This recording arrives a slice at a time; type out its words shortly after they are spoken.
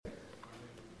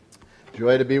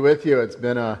Joy to be with you. It's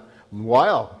been a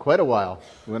while, quite a while.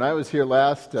 When I was here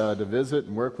last to visit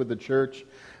and work with the church,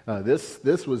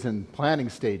 this was in planning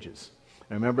stages.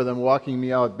 I remember them walking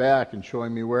me out back and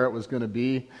showing me where it was going to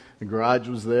be. The garage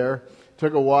was there.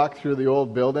 Took a walk through the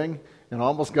old building and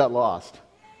almost got lost.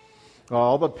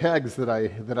 All the pegs that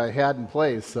I had in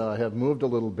place have moved a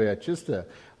little bit. Just a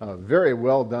very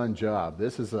well done job.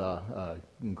 This is a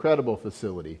incredible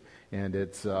facility, and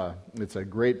it's a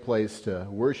great place to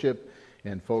worship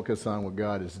and focus on what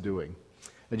God is doing.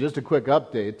 And just a quick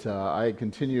update.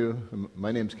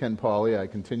 My name's Ken Pauley. I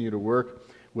continue to work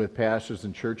with pastors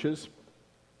and churches.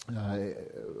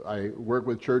 I work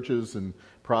with churches in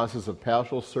process of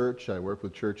pastoral search. I work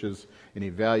with churches in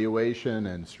evaluation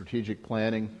and strategic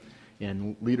planning,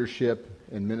 in leadership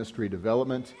and ministry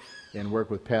development, and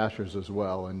work with pastors as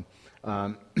well. And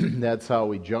that's how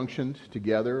we junctioned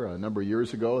together a number of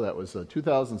years ago. That was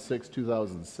 2006,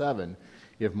 2007,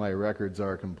 if my records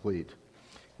are complete.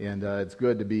 And it's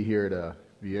good to be here to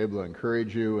be able to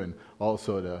encourage you and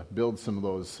also to build some of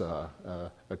those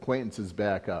acquaintances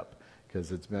back up,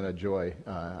 because it's been a joy.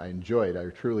 I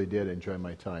truly did enjoy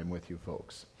my time with you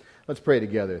folks. Let's pray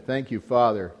together. Thank you,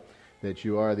 Father, that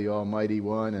you are the Almighty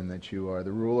One and that you are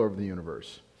the ruler of the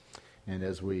universe. And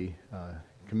as we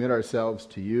commit ourselves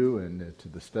to you and to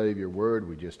the study of your word,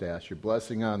 we just ask your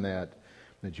blessing on that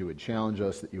you would challenge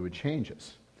us, that you would change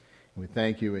us. And we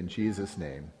thank you in Jesus'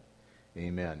 name.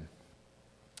 Amen.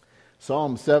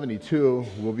 Psalm 72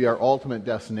 will be our ultimate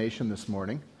destination this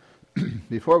morning.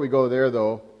 Before we go there,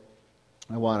 though,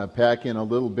 I want to pack in a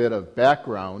little bit of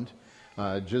background.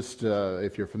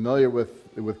 If you're familiar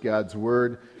with God's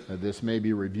Word, this may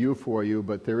be review for you,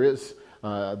 but there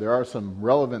are some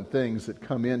relevant things that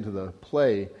come into the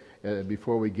play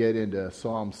before we get into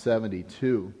Psalm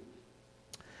 72.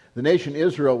 The nation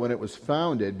Israel, when it was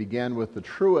founded, began with the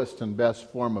truest and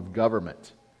best form of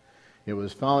government. It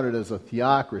was founded as a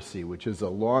theocracy, which is a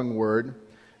long word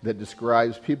that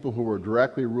describes people who were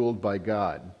directly ruled by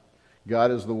God.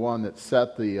 God is the one that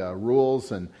set the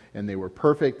rules, and they were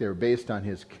perfect. They were based on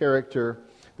His character.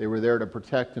 They were there to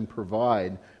protect and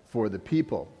provide for the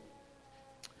people.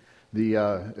 The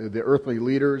earthly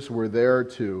leaders were there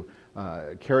to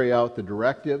carry out the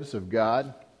directives of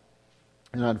God.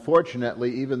 And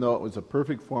unfortunately, even though it was a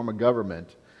perfect form of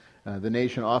government, the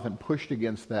nation often pushed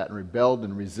against that and rebelled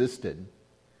and resisted.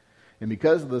 And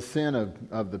because of the sin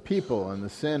of the people and the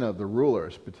sin of the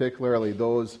rulers, particularly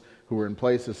those who were in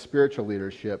place of spiritual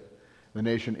leadership, the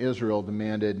nation Israel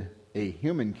demanded a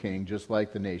human king just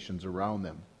like the nations around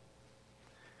them.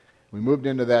 We moved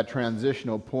into that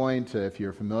transitional point, if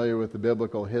you're familiar with the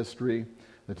biblical history,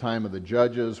 the time of the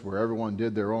judges, where everyone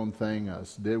did their own thing,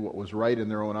 did what was right in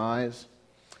their own eyes.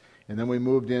 And then we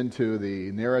moved into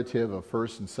the narrative of 1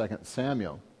 and 2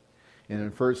 Samuel. And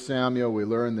in 1 Samuel, we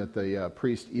learned that the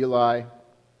priest Eli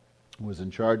was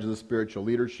in charge of the spiritual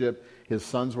leadership. His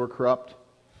sons were corrupt.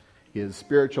 His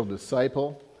spiritual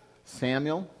disciple,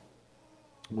 Samuel,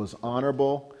 was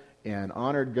honorable and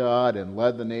honored God and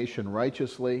led the nation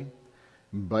righteously.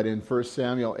 But in 1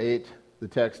 Samuel 8, the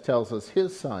text tells us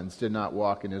his sons did not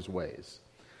walk in his ways.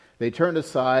 They turned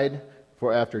aside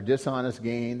after dishonest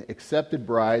gain, accepted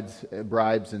bribes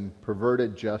and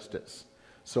perverted justice.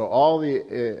 So all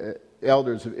the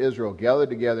elders of Israel gathered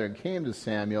together and came to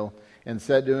Samuel and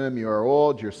said to him, "You are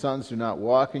old, your sons do not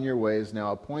walk in your ways.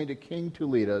 Now appoint a king to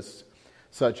lead us,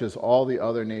 such as all the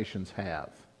other nations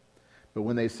have." But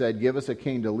when they said, "Give us a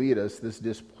king to lead us," this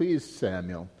displeased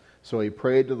Samuel. So he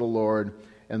prayed to the Lord,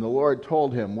 and the Lord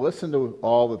told him, "Listen to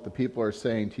all that the people are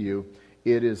saying to you.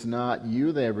 It is not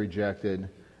you they have rejected,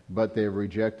 but they have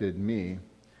rejected me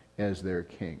as their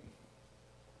king."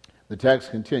 The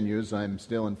text continues. I'm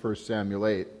still in 1 Samuel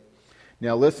 8.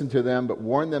 "Now listen to them, but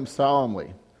warn them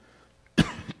solemnly."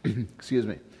 Excuse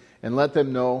me. "And let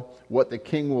them know what the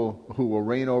king who will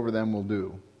reign over them will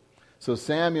do." So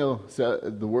Samuel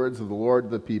said the words of the Lord to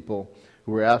the people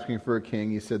who were asking for a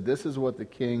king. He said, "This is what the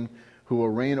king who will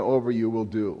reign over you will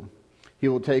do. He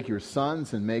will take your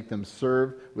sons and make them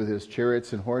serve with his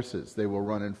chariots and horses. They will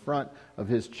run in front of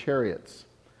his chariots.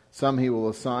 Some he will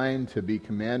assign to be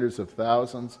commanders of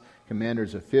thousands,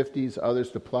 commanders of 50s,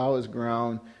 others to plow his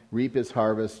ground, reap his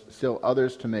harvest, still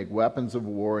others to make weapons of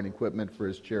war and equipment for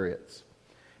his chariots.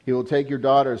 He will take your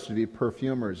daughters to be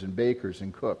perfumers and bakers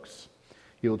and cooks.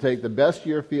 He will take the best of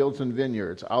your fields and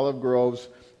vineyards, olive groves,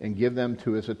 and give them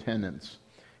to his attendants.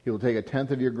 He will take a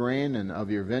tenth of your grain and of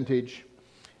your vintage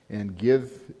and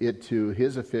give it to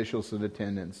his officials and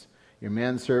attendants. Your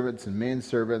manservants and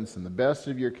maidservants and the best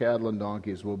of your cattle and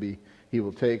donkeys he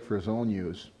will take for his own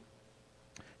use.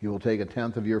 He will take a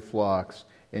tenth of your flocks,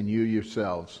 and you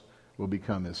yourselves will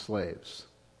become his slaves.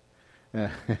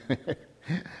 I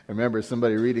remember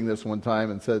somebody reading this one time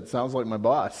and said, "Sounds like my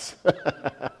boss."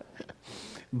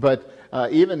 But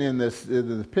even in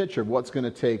the picture of what's going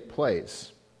to take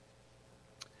place,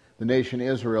 the nation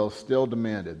Israel still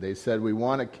demanded. They said, "We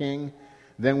want a king,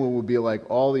 then we will be like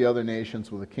all the other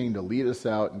nations with a king to lead us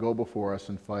out and go before us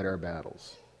and fight our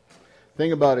battles."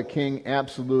 Thing about a king,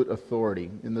 absolute authority.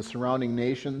 In the surrounding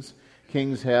nations,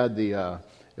 kings had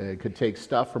could take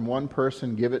stuff from one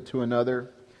person, give it to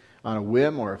another on a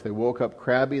whim, or if they woke up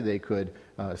crabby, they could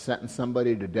sentence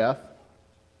somebody to death.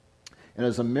 And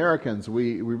as Americans,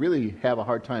 we really have a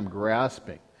hard time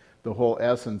grasping the whole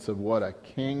essence of what a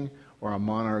king or a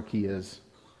monarchy is.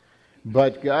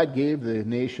 But God gave the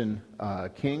nation a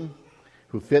king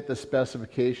who fit the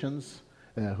specifications,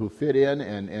 who fit in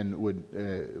and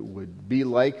would be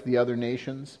like the other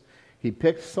nations. He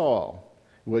picked Saul,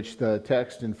 which the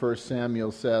text in 1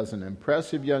 Samuel says, "An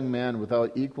impressive young man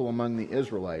without equal among the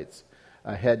Israelites,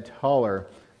 a head taller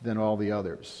than all the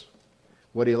others."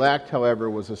 What he lacked,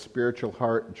 however, was a spiritual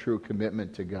heart and true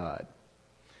commitment to God.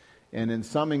 And in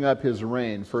summing up his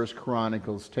reign, 1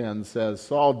 Chronicles 10 says,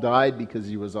 "Saul died because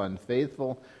he was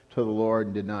unfaithful to the Lord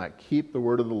and did not keep the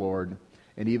word of the Lord,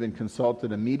 and even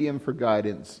consulted a medium for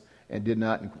guidance and did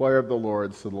not inquire of the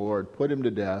Lord, so the Lord put him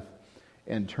to death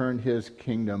and turned his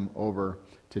kingdom over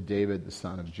to David, the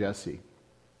son of Jesse."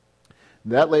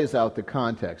 That lays out the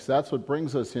context. That's what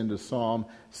brings us into Psalm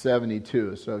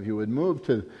 72. So if you would move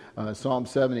to Psalm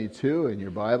 72 in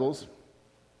your Bibles.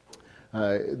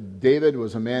 David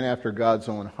was a man after God's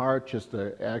own heart, just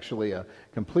actually a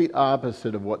complete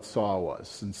opposite of what Saul was.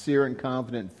 Sincere and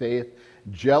confident faith,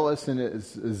 zealous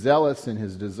in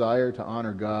his desire to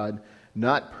honor God,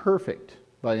 not perfect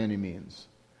by any means,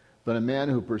 but a man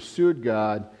who pursued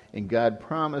God, and God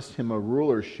promised him a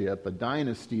rulership, a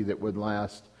dynasty that would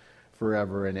last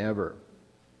forever and ever.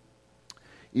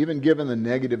 Even given the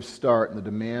negative start and the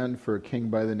demand for a king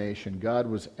by the nation, God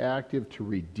was active to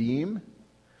redeem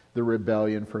the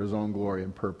rebellion for his own glory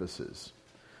and purposes.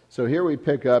 So here we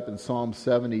pick up in Psalm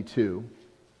 72.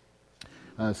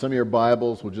 Some of your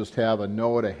Bibles will just have a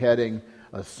note, a heading,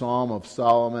 a Psalm of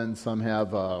Solomon. Some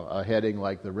have a heading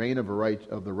like the reign of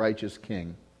the righteous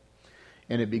king.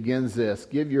 And it begins this: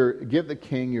 Give the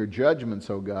king your judgments,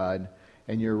 O God,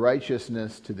 and your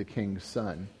righteousness to the king's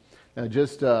son. Now,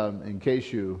 just in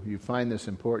case you find this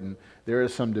important, there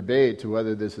is some debate to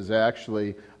whether this is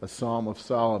actually a Psalm of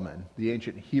Solomon. The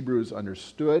ancient Hebrews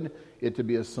understood it to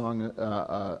be a psalm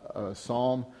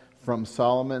from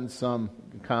Solomon. Some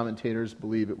commentators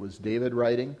believe it was David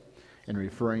writing and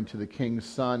referring to the king's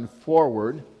son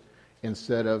forward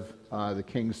instead of the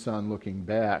king's son looking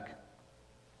back.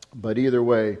 But either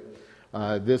way,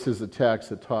 this is a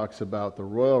text that talks about the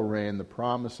royal reign, the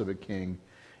promise of a king,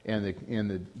 and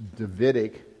the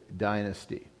Davidic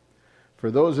dynasty. For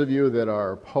those of you that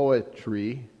are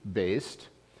poetry-based,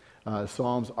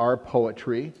 Psalms are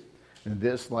poetry, and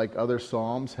this, like other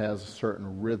Psalms, has a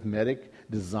certain rhythmic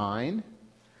design.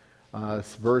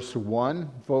 Verse 1,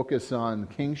 focus on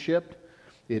kingship.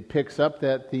 It picks up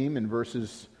that theme in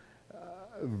verses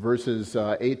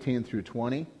 18 through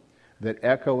 20 that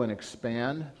echo and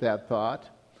expand that thought.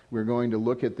 We're going to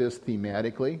look at this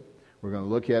thematically. We're going to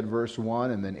look at verse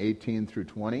 1 and then 18 through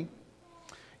 20.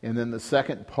 And then the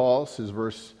second pulse is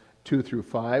verse 2 through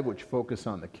 5, which focus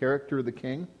on the character of the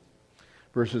king.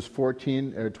 Verses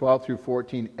 12 through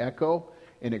 14 echo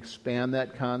and expand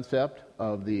that concept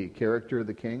of the character of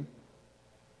the king.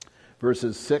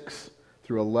 Verses 6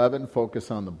 through 11 focus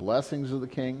on the blessings of the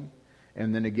king.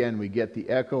 And then again, we get the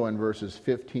echo in verses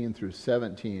 15 through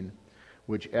 17,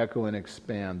 which echo and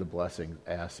expand the blessing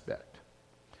aspect.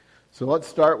 So let's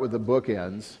start with the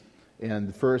bookends. And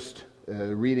the first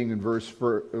reading in verse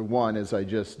 1, as I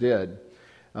just did,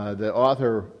 the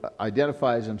author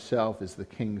identifies himself as the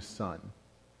king's son.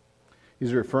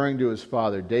 He's referring to his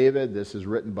father David. This is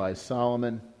written by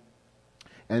Solomon.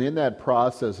 And in that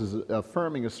process is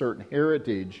affirming a certain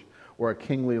heritage or a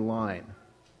kingly line.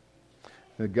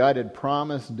 That God had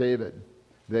promised David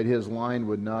that his line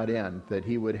would not end, that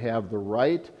he would have the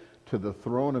right to the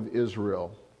throne of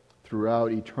Israel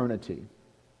throughout eternity.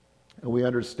 And we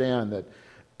understand that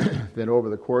that over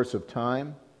the course of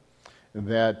time,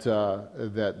 that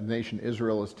the nation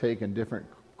Israel has taken different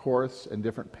courses and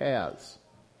different paths.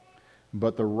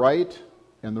 But the right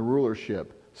and the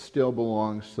rulership still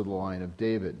belongs to the line of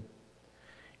David.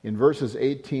 In verses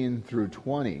 18 through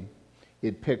 20,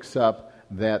 it picks up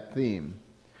that theme.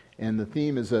 And the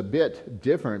theme is a bit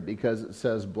different because it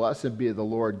says, "Blessed be the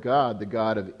Lord God, the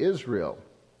God of Israel,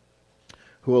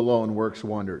 who alone works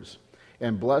wonders.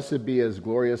 And blessed be his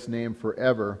glorious name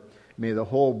forever. May the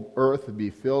whole earth be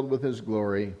filled with his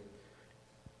glory.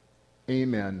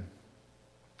 Amen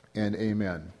and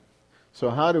amen. So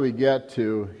how do we get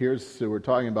to, so we're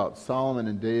talking about Solomon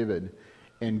and David,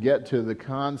 and get to the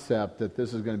concept that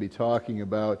this is going to be talking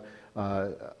about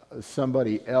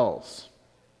somebody else.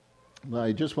 Well,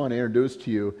 I just want to introduce to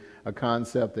you a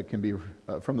concept that can be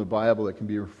from the Bible that can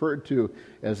be referred to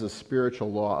as a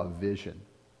spiritual law of vision.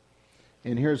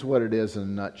 And here's what it is in a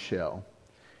nutshell.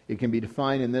 It can be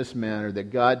defined in this manner,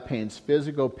 that God paints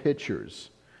physical pictures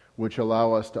which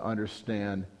allow us to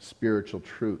understand spiritual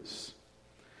truths.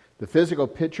 The physical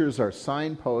pictures are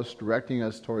signposts directing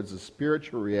us towards the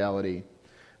spiritual reality.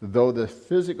 Though the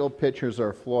physical pictures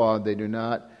are flawed, they do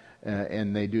not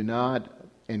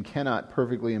and cannot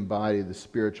perfectly embody the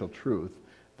spiritual truth.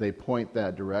 They point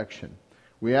that direction.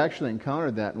 We actually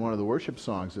encountered that in one of the worship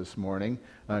songs this morning,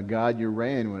 God You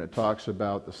Reign, when it talks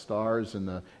about the stars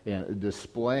and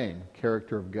displaying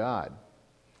character of God.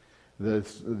 The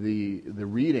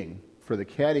reading for the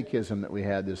catechism that we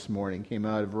had this morning came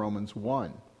out of Romans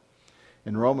 1.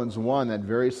 In Romans 1, that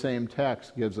very same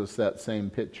text gives us that same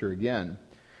picture again.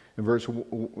 In verse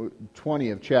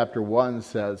 20 of chapter 1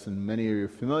 says, and many of you are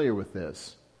familiar with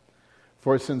this,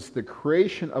 "For since the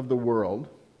creation of the world,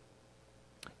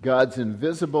 God's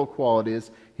invisible qualities,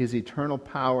 his eternal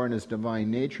power and his divine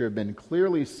nature have been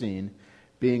clearly seen,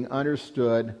 being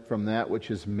understood from that which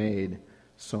is made,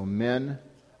 so men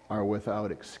are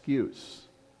without excuse."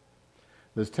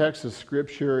 This text of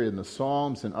Scripture in the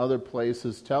Psalms and other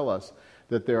places tell us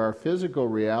that there are physical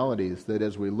realities that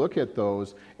as we look at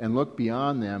those and look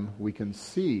beyond them, we can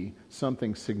see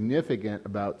something significant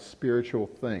about spiritual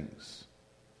things.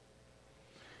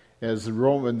 As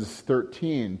Romans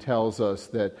 13 tells us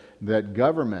that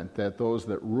government, that those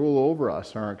that rule over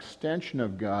us are an extension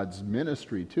of God's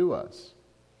ministry to us.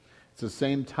 It's the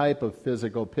same type of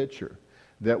physical picture,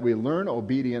 that we learn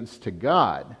obedience to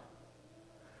God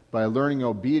by learning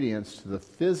obedience to the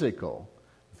physical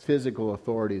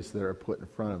authorities that are put in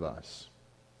front of us.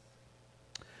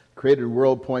 The created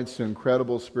world points to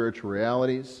incredible spiritual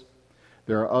realities.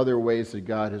 There are other ways that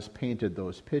God has painted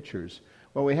those pictures.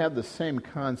 Well, we have the same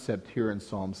concept here in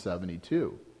Psalm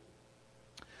 72.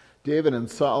 David and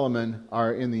Solomon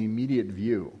are in the immediate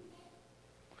view.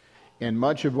 And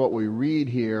much of what we read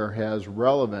here has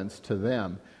relevance to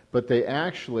them. But they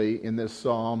actually, in this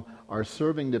psalm, are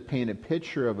serving to paint a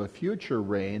picture of a future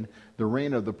reign, the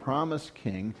reign of the promised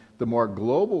king. The more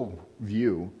global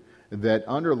view that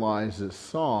underlies this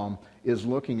psalm is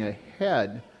looking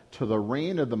ahead to the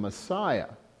reign of the Messiah,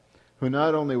 who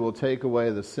not only will take away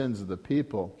the sins of the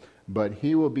people, but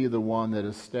he will be the one that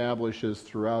establishes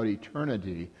throughout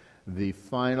eternity the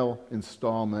final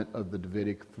installment of the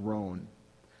Davidic throne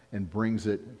and brings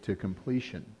it to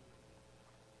completion.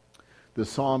 The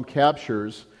psalm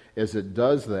captures, as it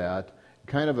does that,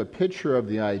 kind of a picture of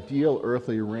the ideal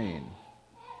earthly reign,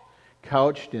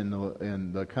 couched in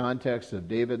the context of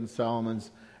David and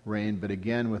Solomon's reign, but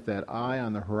again with that eye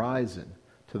on the horizon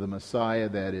to the Messiah,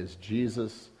 that is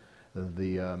Jesus,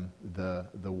 the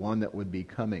one that would be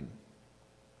coming.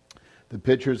 The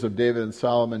pictures of David and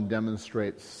Solomon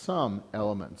demonstrate some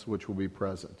elements which will be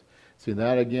present. See,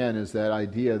 that again is that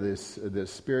idea, this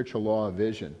spiritual law of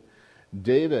vision.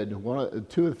 David,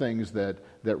 two of the things that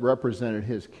represented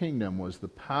his kingdom was the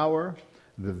power,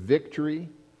 the victory,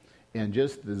 and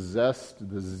just the zest,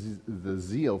 the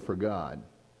zeal for God.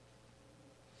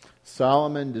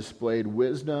 Solomon displayed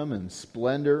wisdom and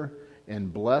splendor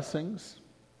and blessings.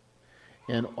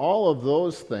 And all of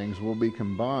those things will be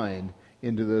combined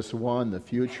into this one, the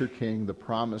future king, the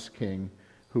promised king,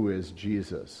 who is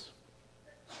Jesus.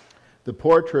 The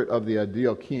portrait of the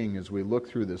ideal king, as we look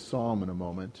through this psalm in a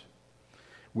moment,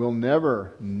 will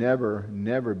never, never,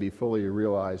 never be fully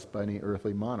realized by any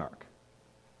earthly monarch.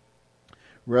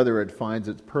 Rather, it finds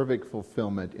its perfect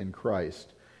fulfillment in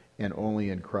Christ, and only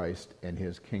in Christ and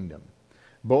his kingdom.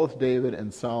 Both David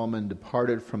and Solomon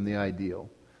departed from the ideal.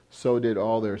 So did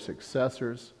all their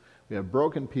successors. We have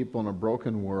broken people in a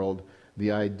broken world.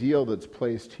 The ideal that's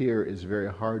placed here is very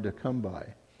hard to come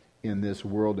by in this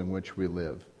world in which we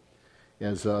live.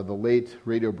 As the late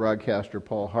radio broadcaster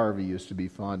Paul Harvey used to be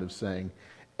fond of saying,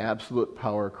 absolute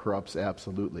power corrupts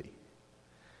absolutely.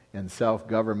 And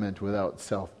self-government without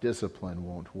self-discipline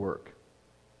won't work.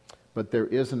 But there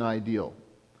is an ideal.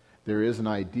 There is an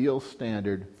ideal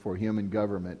standard for human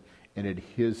government, and it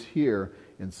is here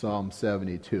in Psalm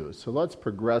 72. So let's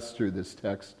progress through this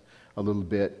text a little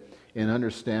bit and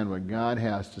understand what God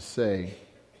has to say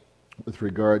with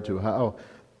regard to how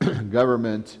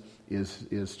government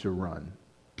is to run.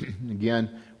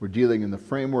 Again, we're dealing in the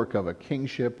framework of a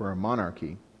kingship or a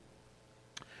monarchy.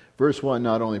 Verse 1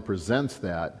 not only presents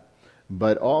that,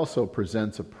 but also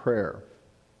presents a prayer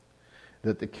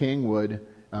that the king would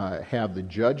have the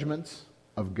judgments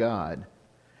of God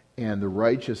and the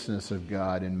righteousness of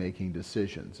God in making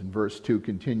decisions. And verse 2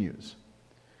 continues,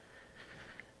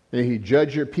 "May he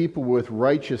judge your people with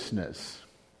righteousness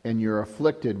and your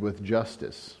afflicted with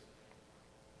justice.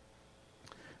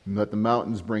 And let the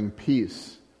mountains bring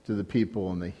peace to the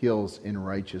people and the hills in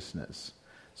righteousness."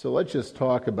 So let's just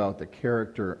talk about the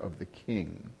character of the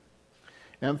king.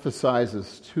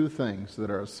 Emphasizes two things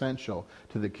that are essential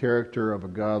to the character of a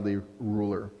godly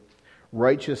ruler.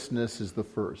 Righteousness is the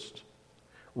first.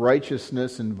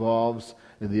 Righteousness involves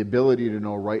the ability to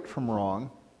know right from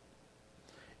wrong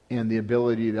and the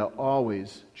ability to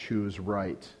always choose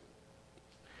right.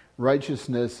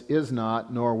 Righteousness is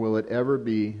not, nor will it ever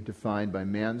be, defined by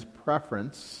man's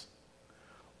preference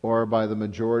or by the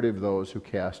majority of those who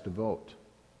cast a vote.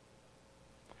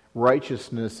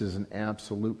 Righteousness is an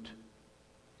absolute.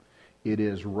 It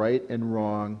is right and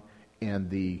wrong, and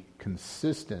the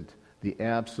consistent, the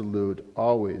absolute,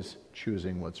 always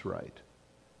choosing what's right.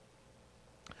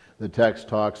 The text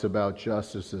talks about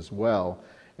justice as well,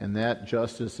 and that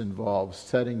justice involves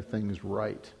setting things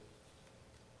right.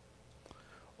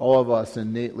 All of us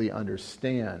innately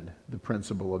understand the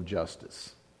principle of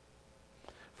justice.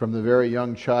 From the very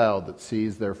young child that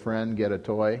sees their friend get a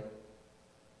toy,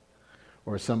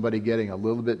 or somebody getting a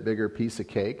little bit bigger piece of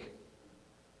cake,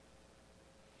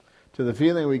 to the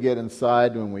feeling we get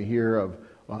inside when we hear of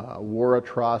war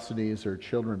atrocities or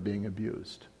children being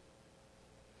abused.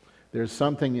 There's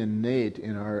something innate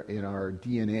in our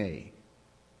DNA.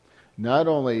 Not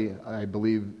only, I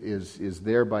believe, is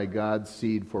there by God's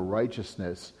seed for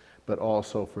righteousness, but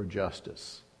also for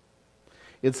justice.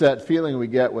 It's that feeling we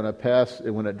get when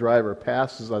a driver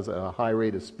passes us at a high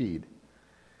rate of speed,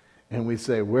 and we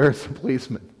say, "Where's the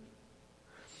policeman?"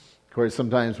 Of course,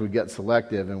 sometimes we get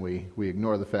selective and we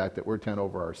ignore the fact that we're 10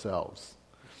 over ourselves.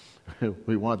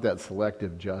 We want that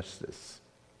selective justice.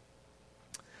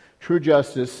 True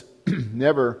justice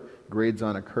never grades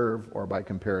on a curve or by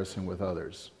comparison with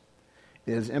others.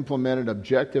 It is implemented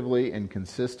objectively and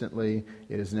consistently.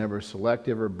 It is never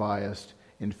selective or biased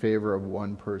in favor of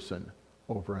one person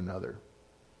over another.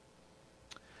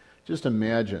 Just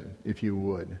imagine, if you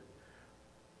would,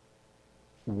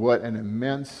 what an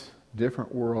immense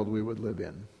different world we would live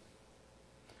in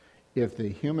if the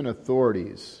human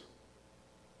authorities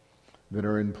that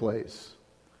are in place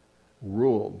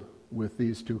ruled with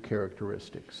these two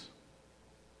characteristics.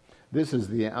 This is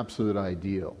the absolute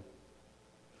ideal.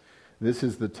 This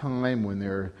is the time when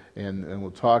and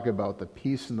we'll talk about the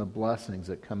peace and the blessings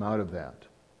that come out of that.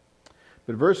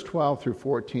 But verse 12 through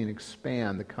 14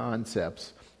 expand the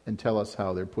concepts and tell us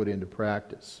how they're put into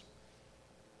practice,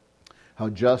 how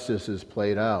justice is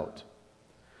played out.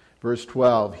 Verse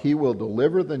 12, "He will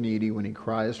deliver the needy when he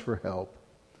cries for help,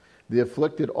 the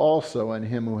afflicted also, and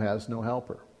him who has no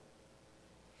helper."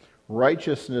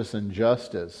 Righteousness and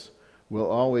justice will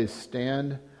always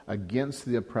stand against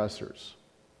the oppressors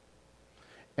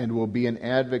and will be an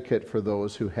advocate for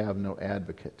those who have no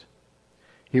advocate.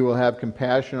 He will have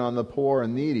compassion on the poor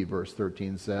and needy, verse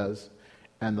 13 says,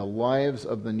 and the lives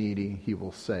of the needy he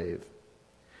will save.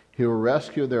 He will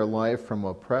rescue their life from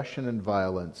oppression and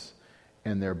violence,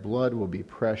 and their blood will be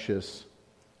precious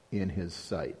in his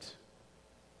sight.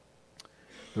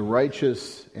 The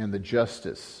righteous and the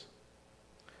justice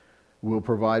will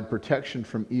provide protection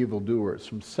from evildoers,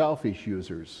 from selfish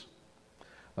users,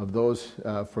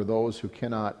 for those who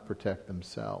cannot protect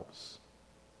themselves.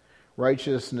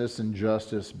 Righteousness and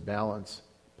justice balance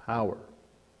power.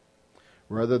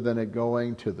 Rather than it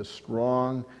going to the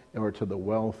strong or to the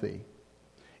wealthy,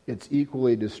 it's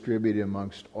equally distributed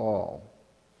amongst all.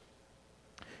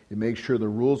 It makes sure the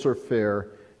rules are fair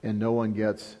and no one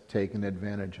gets taken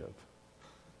advantage of.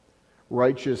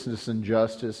 Righteousness and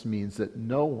justice means that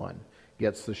no one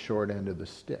gets the short end of the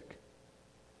stick.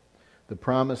 The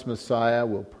promised Messiah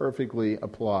will perfectly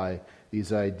apply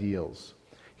these ideals.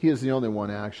 He is the only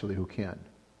one actually who can.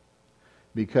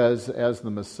 Because as the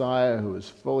Messiah who is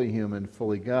fully human,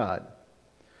 fully God,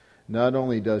 not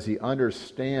only does he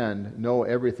know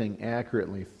everything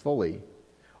accurately, fully,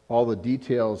 all the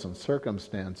details and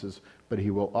circumstances, but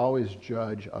he will always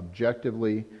judge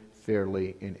objectively,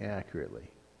 fairly, and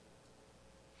accurately.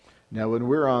 Now, when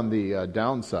we're on the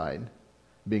downside,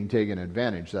 being taken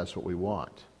advantage, that's what we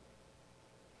want.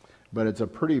 But it's a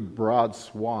pretty broad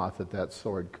swath that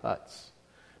sword cuts,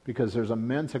 because there's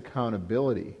immense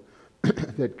accountability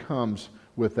that comes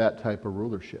with that type of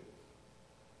rulership.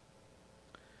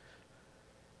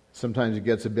 Sometimes it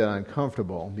gets a bit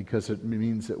uncomfortable because it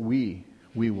means that we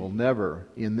We will never,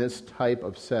 in this type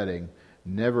of setting,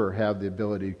 never have the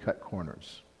ability to cut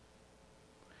corners.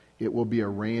 It will be a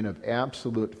reign of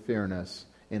absolute fairness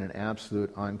and an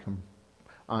absolute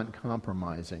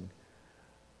uncompromising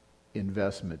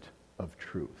investment of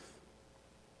truth.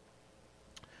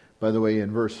 By the way,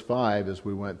 in verse 5, as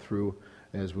we went through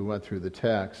the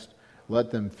text,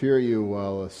 let them fear you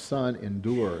while the sun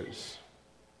endures,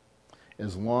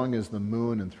 as long as the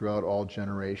moon, and throughout all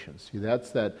generations. See,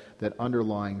 that's that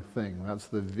underlying thing. That's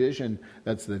the vision,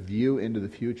 that's the view into the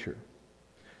future.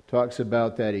 Talks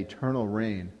about that eternal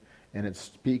reign, and it's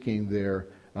speaking there,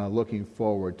 looking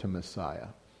forward to Messiah.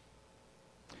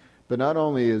 But not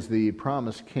only is the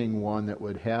promised king one that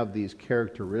would have these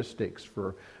characteristics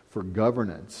for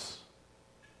governance,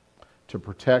 to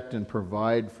protect and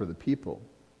provide for the people,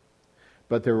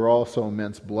 but there were also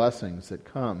immense blessings that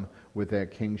come with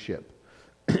that kingship.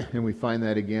 And we find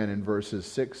that again in verses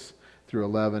 6 through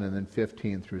 11 and then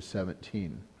 15 through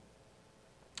 17.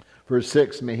 Verse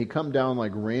 6, may he come down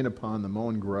like rain upon the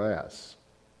mown grass,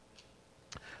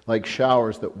 like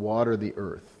showers that water the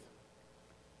earth.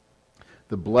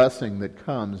 The blessing that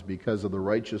comes because of the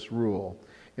righteous rule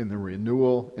in the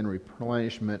renewal and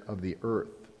replenishment of the earth.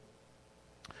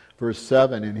 Verse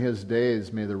 7, in his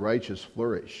days may the righteous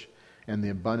flourish, and the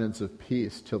abundance of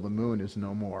peace till the moon is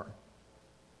no more.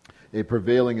 A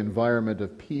prevailing environment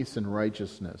of peace and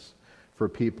righteousness for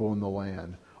people in the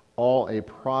land, all a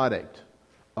product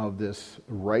of this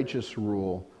righteous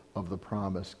rule of the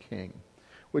promised king,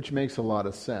 which makes a lot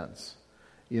of sense.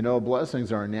 You know,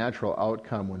 blessings are a natural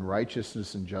outcome when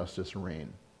righteousness and justice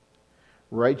reign.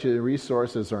 Righteous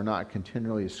resources are not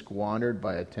continually squandered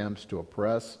by attempts to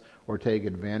oppress or take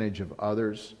advantage of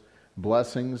others.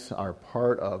 Blessings are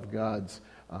part of God's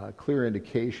clear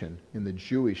indication in the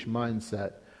Jewish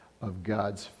mindset of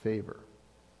God's favor.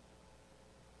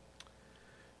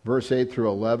 Verse 8 through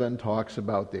 11 talks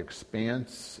about the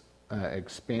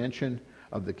expansion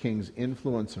of the king's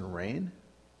influence and reign,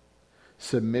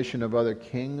 submission of other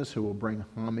kings who will bring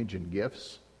homage and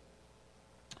gifts.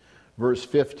 Verse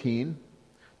 15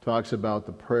 talks about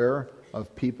the prayer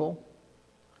of people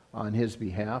on his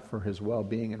behalf for his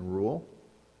well-being and rule.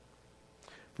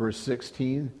 Verse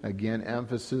 16, again,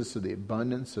 emphasis of the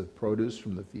abundance of produce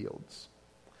from the fields.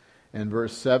 And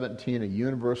verse 17, a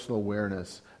universal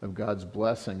awareness of God's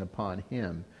blessing upon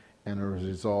him and as a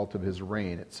result of his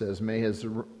reign. It says, may his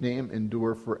name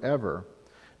endure forever.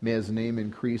 May his name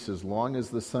increase as long as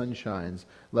the sun shines.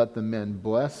 Let the men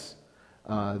bless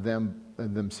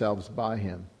themselves by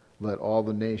him. Let all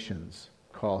the nations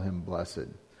call him blessed.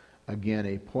 Again,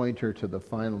 a pointer to the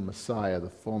final Messiah, the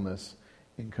fullness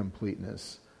and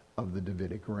completeness of the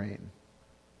Davidic reign.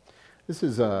 This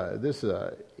is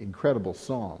an incredible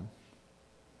psalm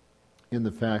in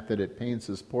the fact that it paints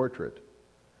this portrait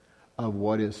of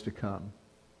what is to come.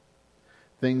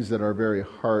 Things that our very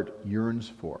heart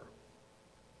yearns for.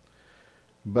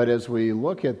 But as we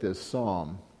look at this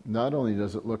psalm, not only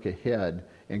does it look ahead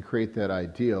and create that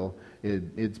ideal,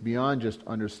 it's beyond just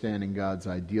understanding God's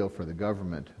ideal for the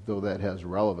government, though that has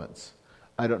relevance.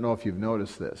 I don't know if you've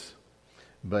noticed this,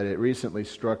 but it recently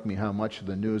struck me how much of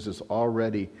the news is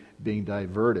already being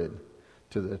diverted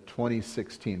to the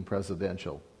 2016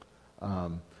 presidential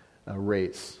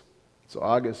race. It's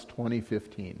August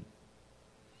 2015.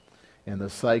 And the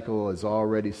cycle is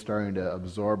already starting to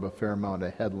absorb a fair amount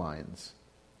of headlines.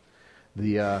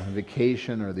 The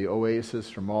vacation or the oasis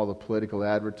from all the political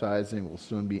advertising will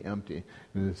soon be empty.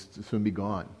 It'll soon be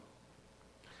gone.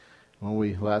 When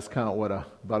we last count,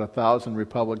 about 1,000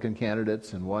 Republican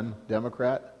candidates and one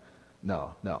Democrat?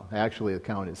 No. Actually, the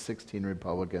count is 16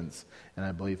 Republicans and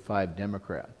I believe 5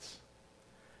 Democrats.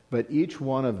 But each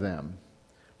one of them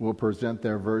will present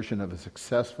their version of a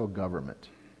successful government,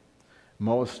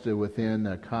 most within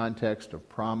a context of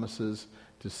promises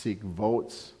to seek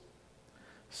votes.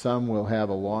 Some will have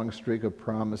a long streak of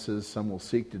promises. Some will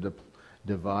seek to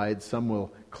divide. Some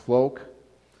will cloak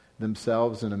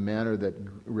themselves in a manner that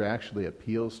actually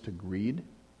appeals to greed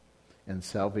and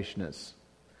selfishness.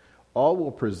 All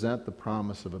will present the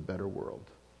promise of a better world.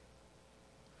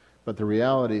 But the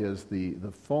reality is the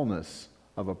fullness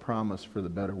of a promise for the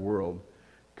better world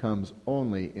comes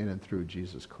only in and through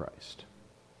Jesus Christ.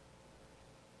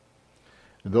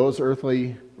 Those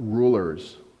earthly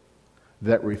rulers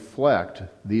that reflect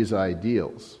these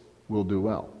ideals will do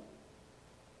well.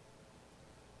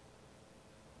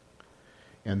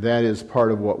 And that is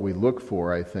part of what we look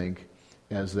for, I think,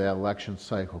 as the election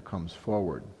cycle comes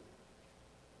forward.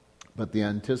 But the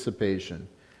anticipation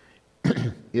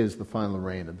is the final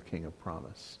reign of the King of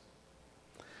Promise.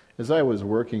 As I was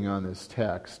working on this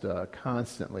text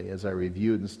constantly, as I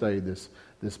reviewed and studied this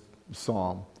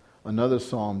psalm, another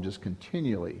psalm just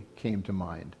continually came to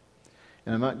mind.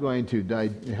 And I'm not going to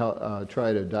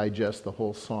try to digest the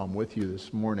whole psalm with you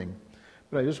this morning,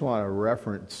 but I just want to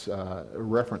reference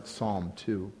Psalm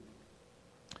 2.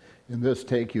 And this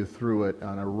take you through it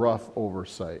on a rough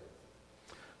oversight.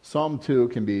 Psalm 2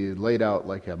 can be laid out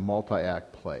like a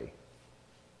multi-act play.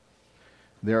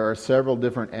 There are several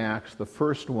different acts. The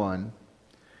first one,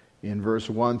 in verse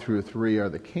 1 through 3, are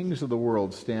the kings of the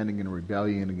world standing in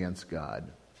rebellion against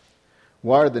God.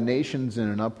 Why are the nations in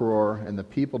an uproar and the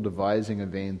people devising a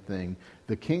vain thing?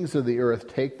 The kings of the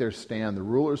earth take their stand. The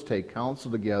rulers take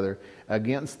counsel together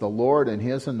against the Lord and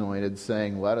his anointed,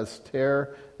 saying, let us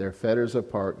tear their fetters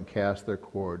apart and cast their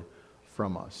cord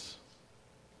from us.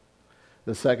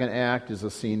 The second act is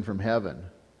a scene from heaven,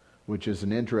 which is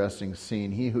an interesting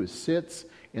scene. He who sits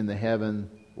in the heaven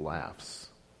laughs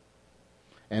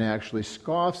and actually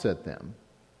scoffs at them.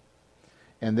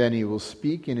 And then he will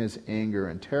speak in his anger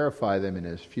and terrify them in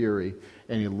his fury.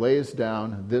 And he lays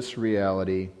down this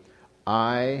reality: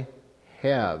 I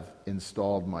have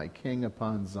installed my king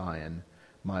upon Zion,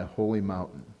 my holy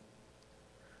mountain.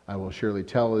 I will surely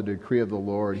tell the decree of the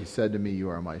Lord. He said to me, you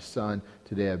are my son.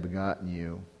 Today I have begotten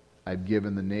you. I've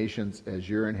given the nations as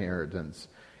your inheritance,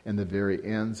 and the very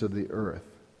ends of the earth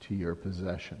to your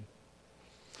possession.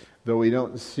 Though we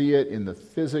don't see it in the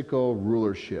physical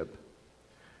rulership,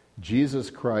 Jesus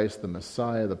Christ, the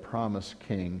Messiah, the promised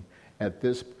King, at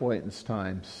this point in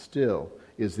time still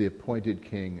is the appointed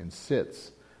King and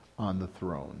sits on the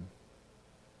throne.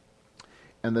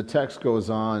 And the text goes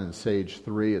on in Sage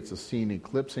 3. It's a scene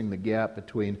eclipsing the gap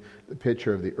between the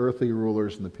picture of the earthly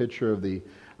rulers and the picture of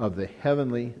the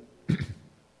heavenly.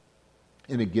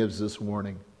 And it gives this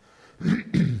warning.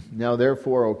 Now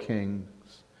therefore, O kings,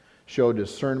 show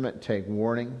discernment, take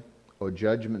warning, O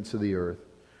judgments of the earth.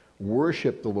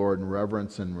 Worship the Lord in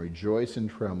reverence and rejoice in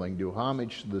trembling. Do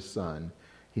homage to the Son,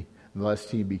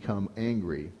 lest he become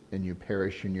angry and you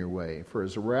perish in your way. For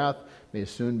his wrath may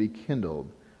soon be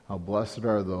kindled. How blessed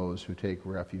are those who take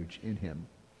refuge in him.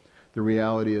 The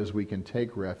reality is we can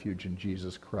take refuge in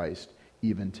Jesus Christ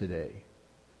even today.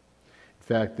 In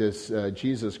fact, this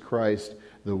Jesus Christ,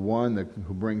 the one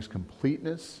who brings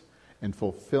completeness and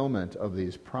fulfillment of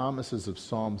these promises of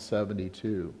Psalm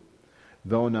 72,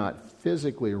 though not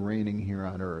physically reigning here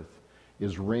on earth,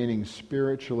 is reigning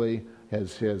spiritually,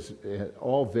 has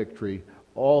all victory,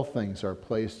 all things are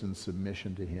placed in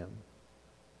submission to him.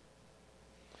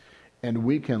 And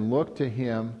we can look to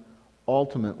him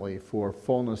ultimately for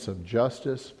fullness of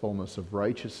justice, fullness of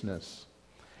righteousness,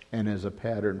 and as a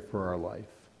pattern for our life.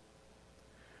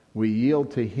 We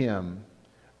yield to him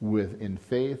in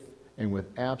faith and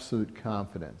with absolute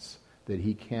confidence that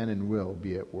he can and will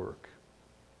be at work.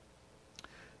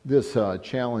 This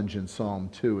challenge in Psalm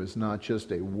 2 is not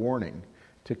just a warning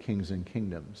to kings and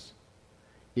kingdoms.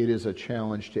 It is a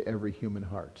challenge to every human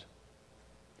heart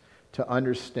to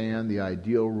understand the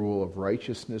ideal rule of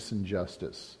righteousness and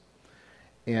justice,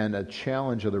 and a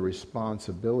challenge of the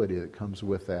responsibility that comes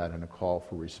with that and a call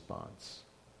for response.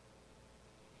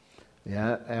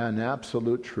 An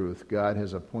absolute truth, God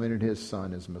has appointed his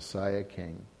Son as Messiah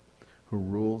King who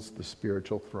rules the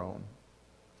spiritual throne.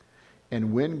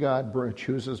 And when God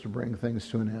chooses to bring things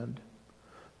to an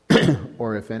end,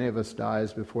 or if any of us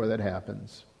dies before that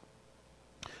happens,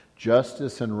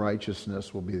 justice and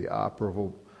righteousness will be the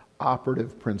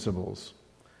operative principles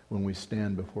when we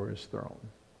stand before his throne.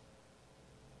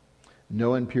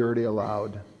 No impurity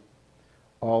allowed.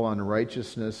 All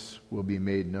unrighteousness will be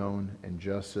made known, and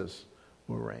justice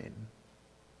will reign.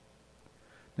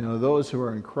 Now, those who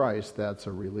are in Christ, that's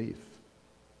a relief.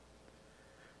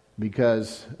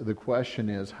 Because the question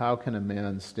is, how can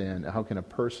a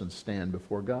person stand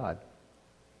before God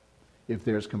if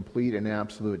there's complete and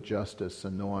absolute justice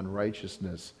and no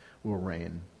unrighteousness will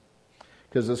reign?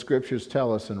 Because the scriptures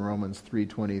tell us in Romans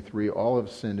 3:23, all have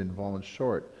sinned and fallen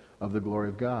short of the glory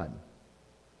of God.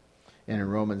 And in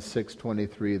Romans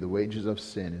 6:23, the wages of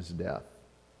sin is death.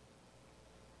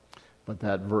 But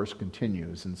that verse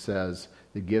continues and says,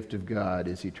 the gift of God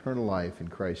is eternal life in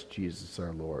Christ Jesus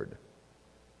our Lord.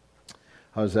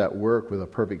 How does that work? With a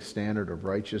perfect standard of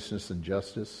righteousness and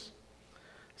justice.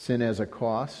 Sin has a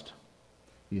cost.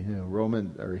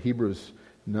 Hebrews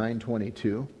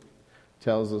 9:22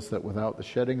 tells us that without the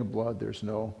shedding of blood, there's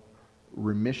no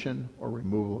remission or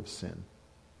removal of sin.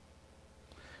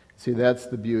 See, that's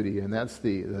the beauty, and that's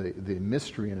the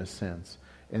mystery in a sense,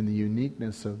 and the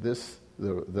uniqueness of this,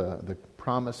 the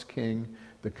promised King,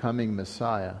 the coming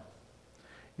Messiah,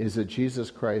 is that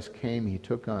Jesus Christ came, he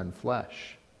took on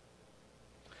flesh,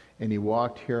 and he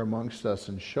walked here amongst us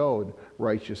and showed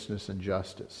righteousness and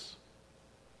justice.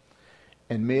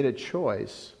 and made a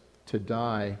choice to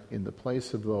die in the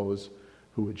place of those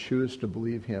who would choose to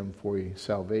believe him for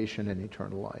salvation and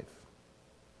eternal life.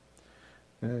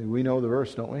 We know the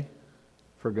verse, don't we?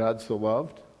 For God so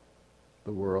loved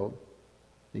the world,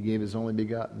 he gave his only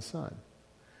begotten Son.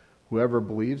 Whoever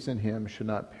believes in him should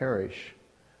not perish,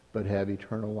 but have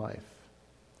eternal life.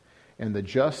 And the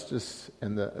justice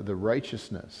and the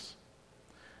righteousness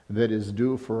that is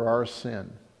due for our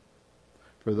sin,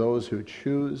 for those who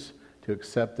choose to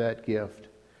accept that gift,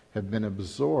 have been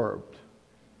absorbed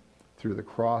through the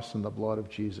cross and the blood of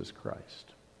Jesus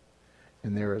Christ.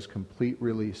 And there is complete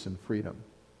release and freedom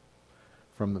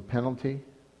from the penalty,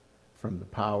 from the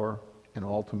power, and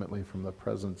ultimately from the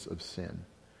presence of sin,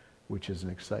 which is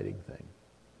an exciting thing.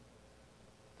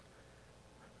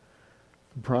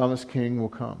 The promised king will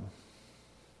come.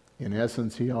 In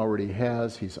essence, he already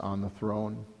has. He's on the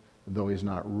throne, though he's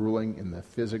not ruling in the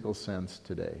physical sense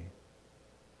today.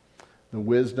 The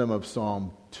wisdom of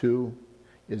Psalm 2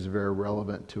 is very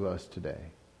relevant to us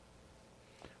today.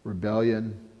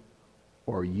 Rebellion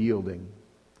or yielding,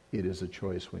 it is a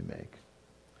choice we make.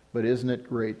 But isn't it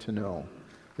great to know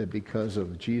that because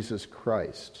of Jesus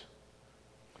Christ,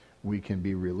 we can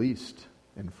be released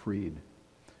and freed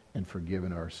and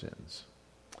forgiven our sins?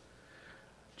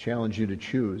 Challenge you to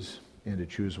choose and to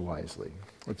choose wisely.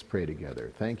 Let's pray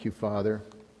together. Thank you, Father,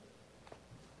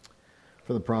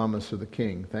 for the promise of the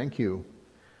King. Thank you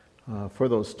for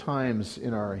those times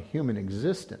in our human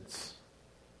existence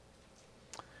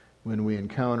when we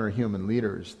encounter human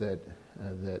leaders that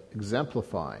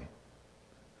exemplify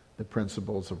the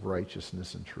principles of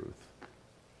righteousness and truth.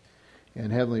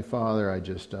 And Heavenly Father, I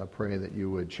just pray that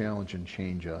you would challenge and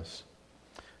change us,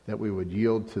 that we would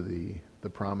yield to the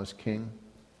promised King,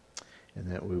 and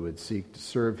that we would seek to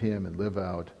serve him and live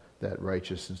out that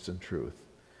righteousness and truth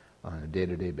on a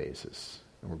day-to-day basis.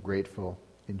 And we're grateful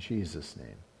in Jesus'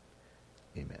 name.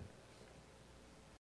 Amen.